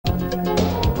Hello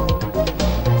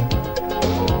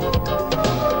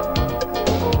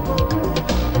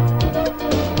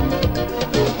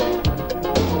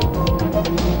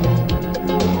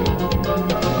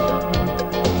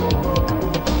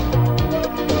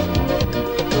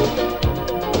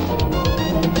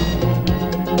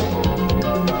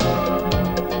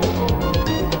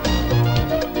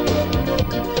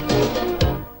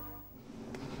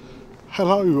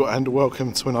and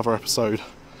welcome to another episode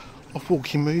of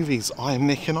Walking Movies. I am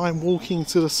Nick and I'm walking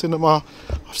to the cinema.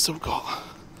 I've still got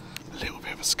a little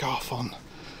bit of a scarf on.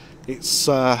 It's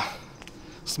the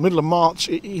middle of March,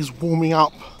 it is warming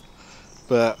up,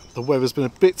 but the weather's been a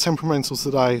bit temperamental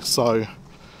today, so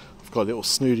I've got a little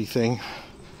snooty thing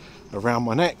around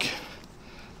my neck.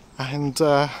 And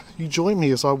you join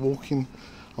me as I'm walking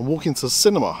to the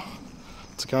cinema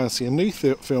to go and see a new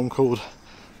film called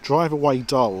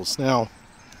Driveawaydolls. Now,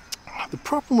 the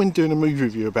problem when doing a movie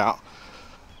review about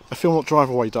a film like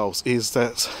Driveawaydolls is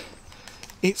that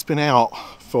it's been out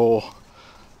for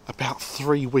about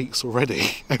 3 weeks already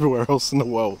everywhere else in the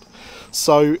world.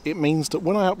 So it means that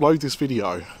when I upload this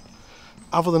video,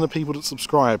 other than the people that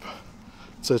subscribe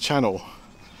to the channel,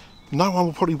 no one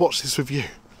will probably watch this review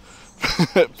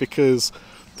because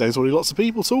there's already lots of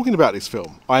people talking about this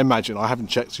film. I imagine. I haven't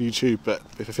checked YouTube, but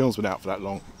if a film's been out for that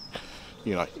long,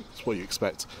 you know, it's what you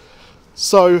expect.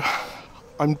 So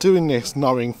I'm doing this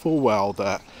knowing full well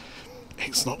that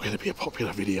it's not going to be a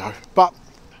popular video, but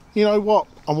you know what,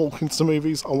 I'm walking to the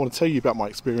movies, I want to tell you about my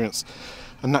experience,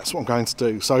 and that's what I'm going to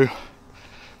do. So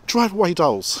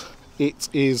Driveawaydolls, it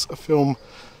is a film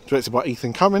directed by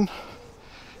Ethan Coen.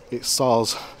 It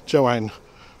stars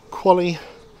Qualley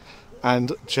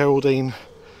and Geraldine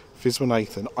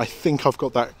Viswanathan. I think I've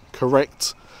got that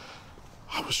correct.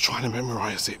 I was trying to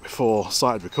memorise it before I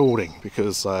started recording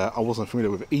because I wasn't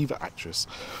familiar with either actress,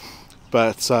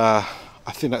 but I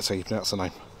think that's how you pronounce her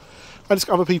name. And it's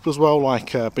got other people as well, like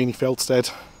Beanie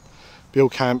Feldstead, Bill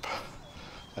Camp,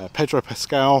 Pedro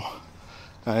Pascal,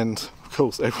 and of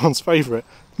course everyone's favourite,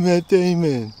 Matt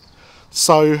Damon.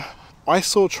 So I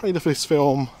saw a trailer for this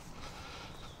film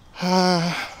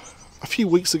a few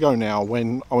weeks ago now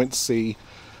when I went to see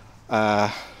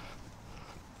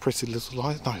Pretty Little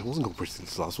Lies? No, it wasn't called Pretty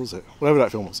Little Lies, was it? Whatever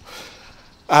that film was.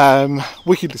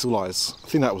 Wicked Little Lies. I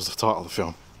think that was the title of the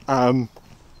film.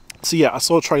 So yeah, I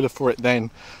saw a trailer for it then.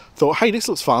 Thought, hey, this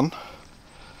looks fun.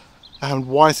 And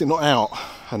why is it not out?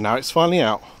 And now it's finally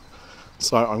out.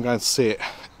 So I'm going to see it.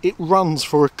 It runs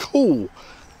for a cool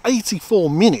 84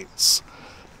 minutes.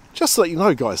 Just to let you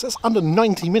know, guys, that's under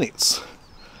 90 minutes.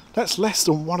 That's less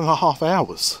than 1.5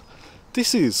 hours.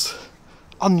 This is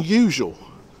unusual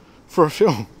for a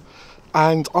film,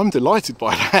 and I'm delighted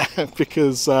by that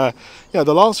because you know,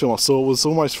 the last film I saw was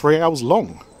almost 3 hours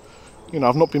long. You know,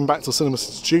 I've not been back to cinema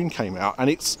since June came out, and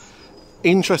it's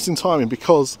interesting timing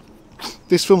because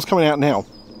this film's coming out now,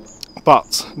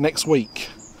 but next week,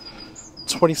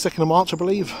 22nd of March I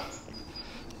believe,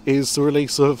 is the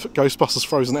release of Ghostbusters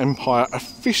Frozen Empire,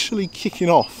 officially kicking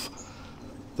off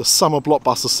the summer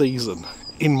blockbuster season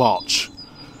in March.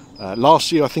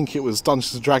 Last year I think it was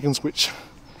Dungeons and Dragons, which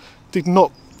did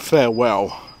not fare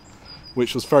well,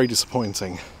 which was very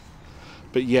disappointing.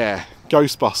 But yeah,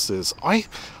 Ghostbusters.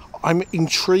 I'm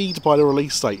intrigued by the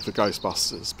release date for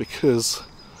Ghostbusters because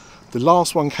the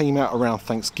last one came out around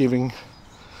Thanksgiving.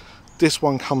 This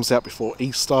one comes out before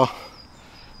Easter.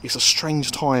 It's a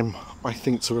strange time, I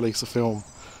think, to release a film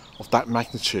of that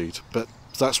magnitude, but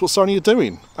that's what Sony are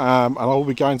doing, and I will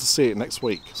be going to see it next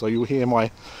week, so you'll hear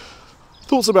my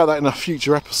thoughts about that in a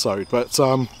future episode. But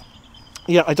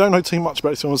yeah, I don't know too much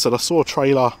about this film. As I said, I saw a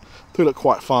trailer, it looked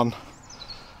quite fun,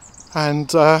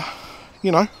 and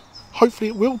you know,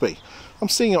 hopefully it will be. I'm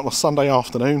seeing it on a Sunday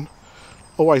afternoon,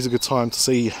 always a good time to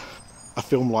see a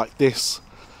film like this,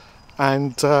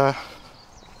 and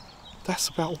that's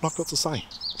about all I've got to say.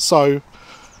 So,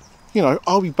 you know,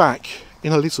 I'll be back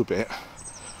in a little bit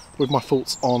with my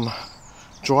thoughts on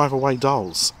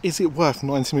Driveawaydolls. Is it worth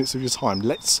 90 minutes of your time?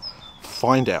 Let's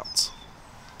find out.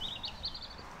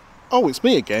 Oh, it's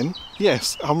me again.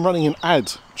 Yes, I'm running an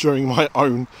ad during my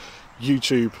own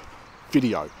YouTube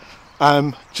video.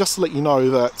 Just to let you know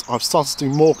that I've started to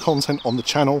do more content on the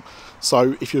channel.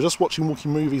 So if you're just watching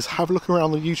Walking Movies, have a look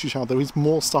around the YouTube channel. There is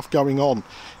more stuff going on,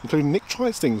 including Nick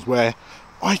Tries Things, where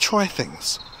I try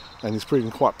things, and it's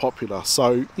proving quite popular.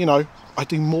 So, you know, I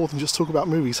do more than just talk about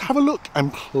movies. Have a look,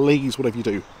 and please, whatever you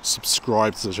do,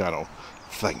 subscribe to the channel.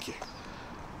 Thank you.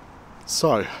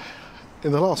 So,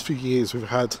 in the last few years, we've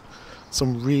had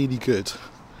some really good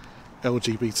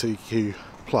LGBTQ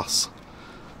plus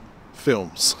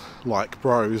films, like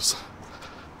Bros,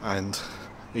 and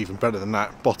even better than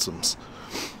that, Bottoms.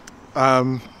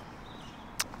 And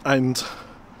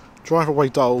Drive Away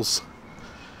Dolls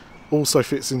also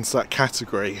fits into that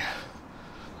category,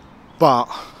 but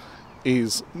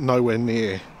is nowhere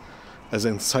near as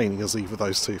entertaining as either of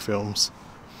those two films.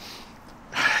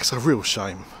 It's a real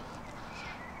shame.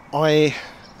 I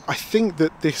think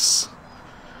that this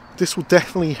will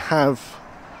definitely have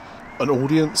an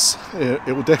audience. It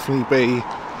will definitely be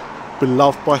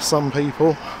beloved by some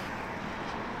people,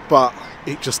 but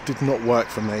it just did not work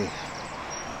for me.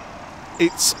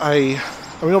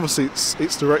 Obviously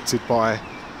it's directed by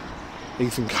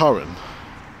Ethan Coen,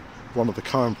 one of the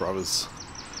Coen brothers,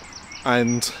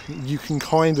 and you can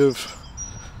kind of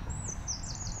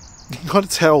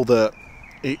tell that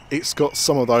it's got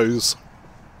some of those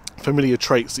familiar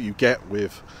traits that you get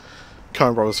with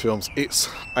Coen brothers films. It's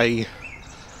a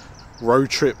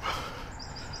road trip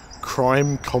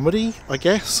crime comedy, I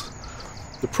guess.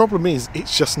 The problem is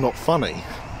it's just not funny.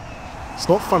 It's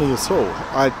not funny at all.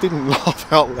 I didn't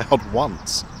laugh out loud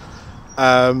once.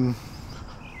 The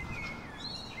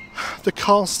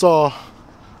cast are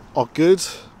good.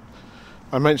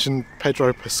 I mentioned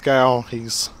Pedro Pascal.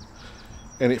 He's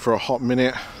in it for a hot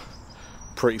minute.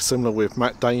 Pretty similar with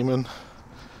Matt Damon.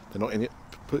 They're not in it,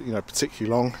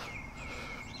 particularly long.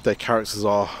 Their characters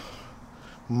are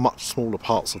much smaller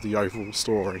parts of the overall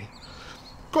story.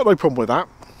 Got no problem with that.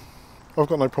 I've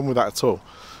got no problem with that at all.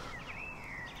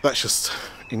 That's just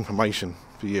information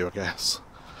for you, I guess.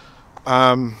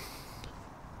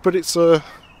 But it's a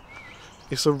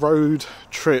road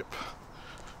trip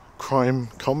crime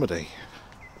comedy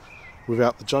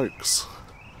without the jokes.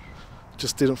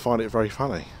 Just didn't find it very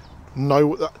funny.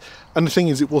 No, and the thing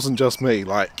is, it wasn't just me.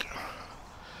 Like,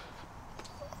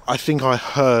 I think I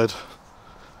heard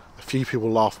a few people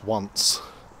laugh once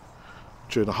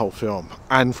during the whole film,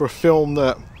 and for a film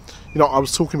that, I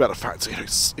was talking about the fact that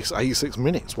it's 86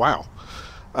 minutes. Wow,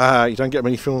 you don't get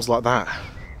many films like that.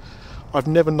 I've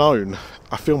never known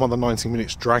a film under 90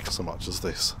 minutes drag so much as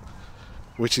this,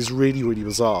 which is really, really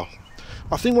bizarre.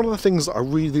 I think one of the things that I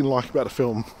really didn't like about the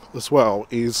film as well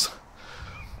is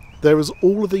there was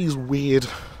all of these weird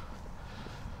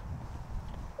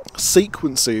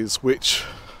sequences which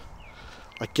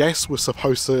I guess were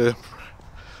supposed to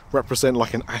represent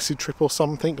like an acid trip or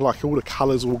something. Like, all the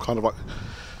colours were all kind of like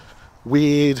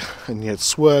weird, and you had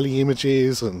swirly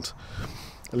images and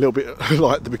a little bit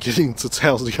like the beginning to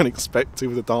Tales of the Unexpected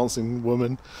with a dancing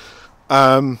woman.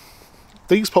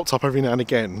 These popped up every now and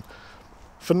again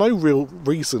for no real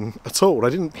reason at all. They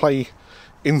didn't play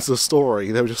into the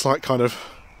story. They were just like kind of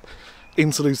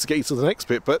interludes to get you to the next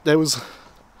bit, but there was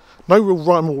no real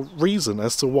rhyme or reason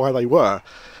as to why they were,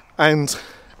 and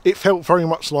it felt very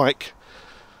much like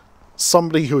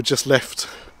somebody who had just left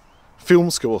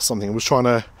film school or something and was trying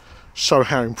to show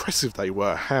how impressive they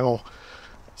were, how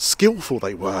skillful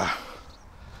they were.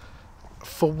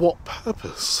 For what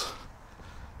purpose?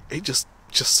 It just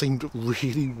seemed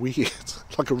really weird,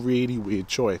 like a really weird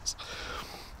choice.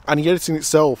 And the editing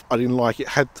itself, I didn't like. It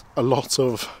had a lot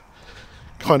of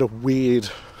kind of weird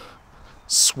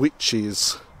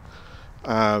switches,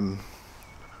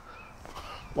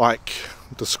 like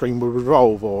the screen would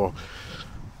revolve, or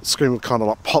the screen would kind of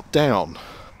like pop down,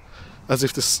 as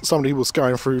if somebody was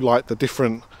going through like the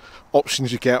different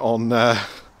options you get on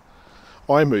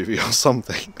iMovie or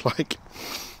something. Like,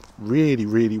 really,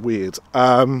 really weird.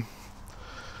 And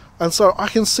so I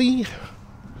can see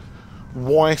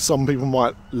why some people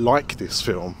might like this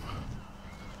film,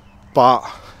 but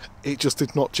it just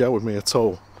did not gel with me at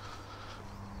all.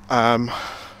 It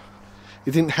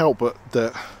didn't help but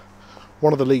that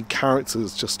one of the lead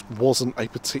characters just wasn't a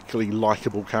particularly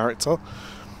likeable character.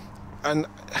 And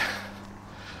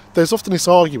there's often this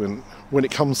argument when it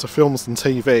comes to films and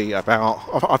TV about,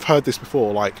 I've heard this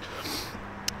before, like,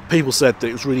 people said that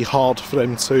it was really hard for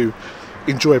them to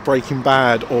enjoy Breaking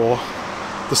Bad or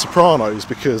The Sopranos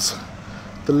because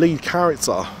the lead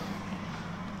character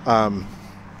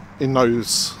in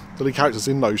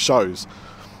those shows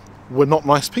were not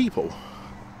nice people.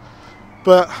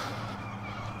 But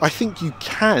I think you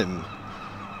can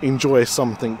enjoy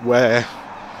something where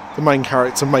the main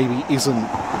character maybe isn't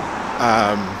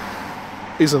a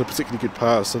particularly good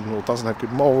person or doesn't have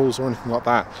good morals or anything like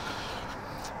that,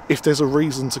 if there's a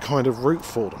reason to kind of root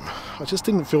for them. I just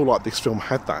didn't feel like this film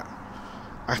had that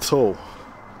at all.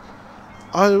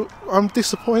 I'm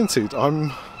disappointed.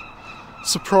 I'm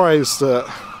surprised at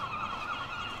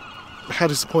how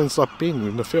disappointed I've been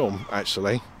with the film,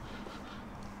 actually.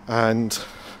 And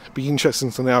it'd be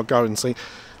interesting to now go and see.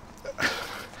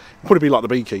 Probably be like The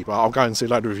Beekeeper. I'll go and see a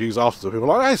load of reviews afterwards. People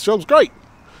are like, hey, this film's great.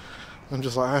 I'm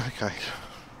just like, okay.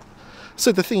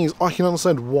 So the thing is, I can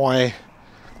understand why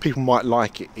people might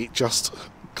like it. It just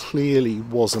clearly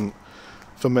wasn't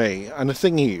for me. And the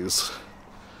thing is,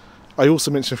 I also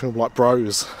mentioned films like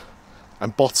Bros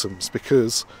and Bottoms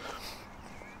because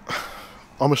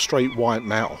I'm a straight white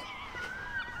male.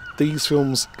 These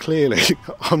films, clearly,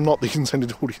 I'm not the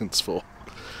intended audience for,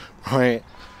 right?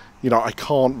 You know, I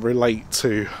can't relate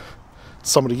to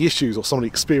some of the issues or some of the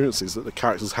experiences that the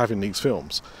characters have in these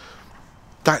films.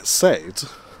 That said,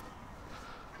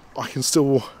 I can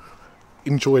still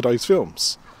enjoy those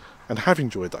films and have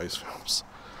enjoyed those films.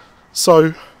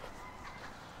 So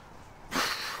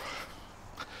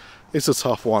it's a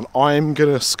tough one. I'm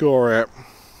gonna score it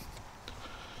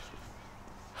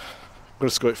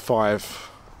 5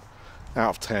 out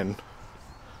of 10.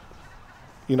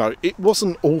 You know, it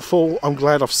wasn't awful. I'm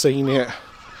glad I've seen it.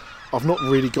 I've not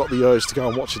really got the urge to go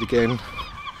and watch it again.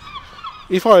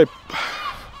 If I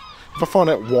find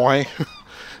out why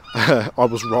I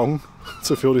was wrong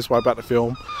to feel this way about the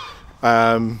film,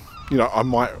 you know, I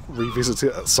might revisit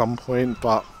it at some point,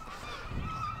 but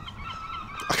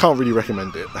I can't really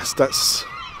recommend it. That's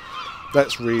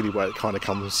really where it kind of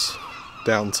comes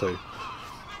down to,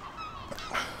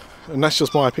 and that's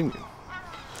just my opinion.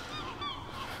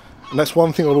 And that's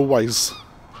one thing I'll always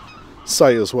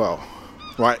say as well,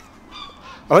 right?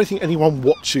 I don't think anyone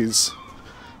watches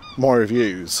my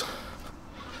reviews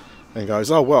and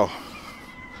goes, oh well,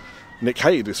 Nick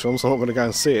hated this film, so I'm not going to go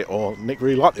and see it, or Nick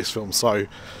really liked this film, so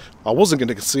I wasn't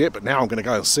going to see it, but now I'm going to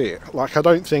go and see it. Like, I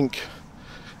don't think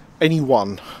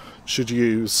anyone should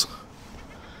use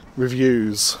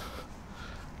reviews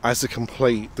as a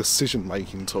complete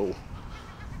decision-making tool.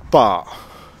 But,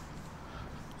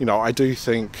 you know, I do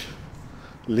think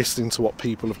listening to what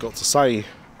people have got to say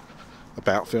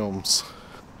about films,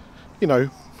 you know,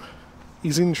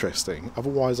 is interesting.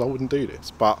 Otherwise I wouldn't do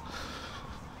this. But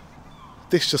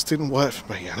this just didn't work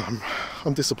for me, and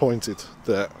I'm disappointed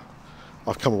that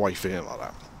I've come away feeling like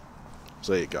that.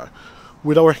 So there you go.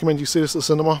 Would I recommend you see this at the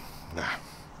cinema?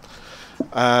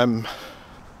 Nah.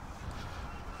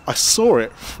 I saw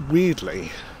it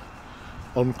weirdly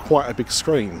on quite a big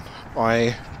screen.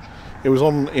 It was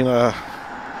on in a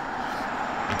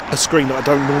screen that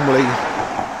I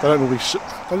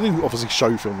don't obviously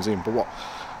show films in, but what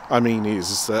I mean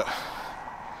is that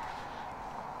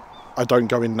I don't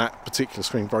go in that particular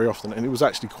screen very often, and it was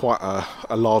actually quite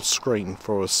a large screen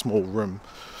for a small room,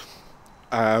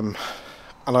 and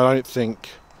I don't think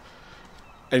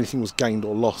anything was gained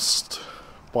or lost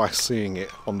by seeing it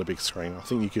on the big screen. I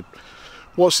think you could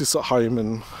watch this at home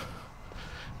and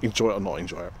enjoy it or not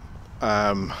enjoy it.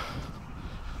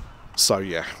 So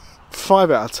yeah,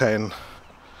 5 out of 10.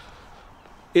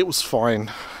 It was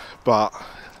fine, but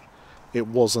it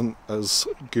wasn't as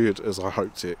good as I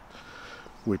hoped it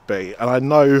would be. And I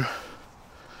know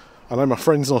my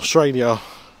friends in Australia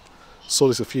saw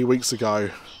this a few weeks ago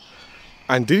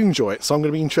and did enjoy it, so I'm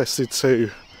going to be interested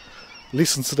to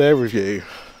listen to their review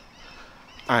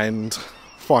and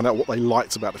find out what they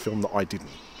liked about the film that I didn't.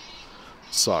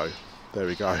 So there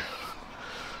we go.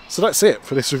 So that's it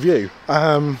for this review.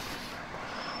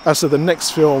 As for the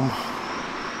next film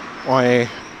I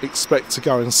expect to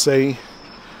go and see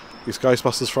is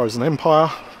Ghostbusters Frozen Empire.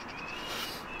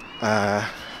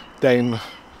 Then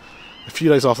a few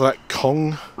days after that,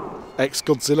 Kong X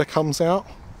Godzilla comes out,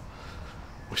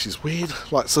 which is weird.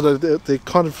 Like, so they're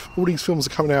kind of, all these films are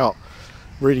coming out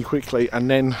really quickly, and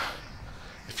then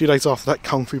a few days after that,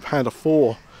 Kung Fu Panda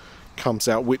 4 comes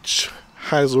out, which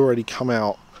has already come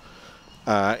out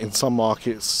in some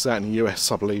markets, out in the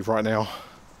US I believe right now.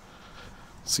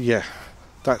 So yeah,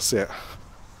 that's it.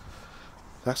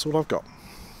 That's all I've got.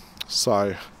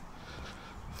 So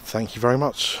thank you very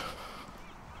much,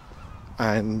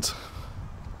 and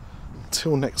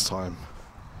until next time,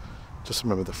 just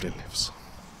remember the Flynn lives.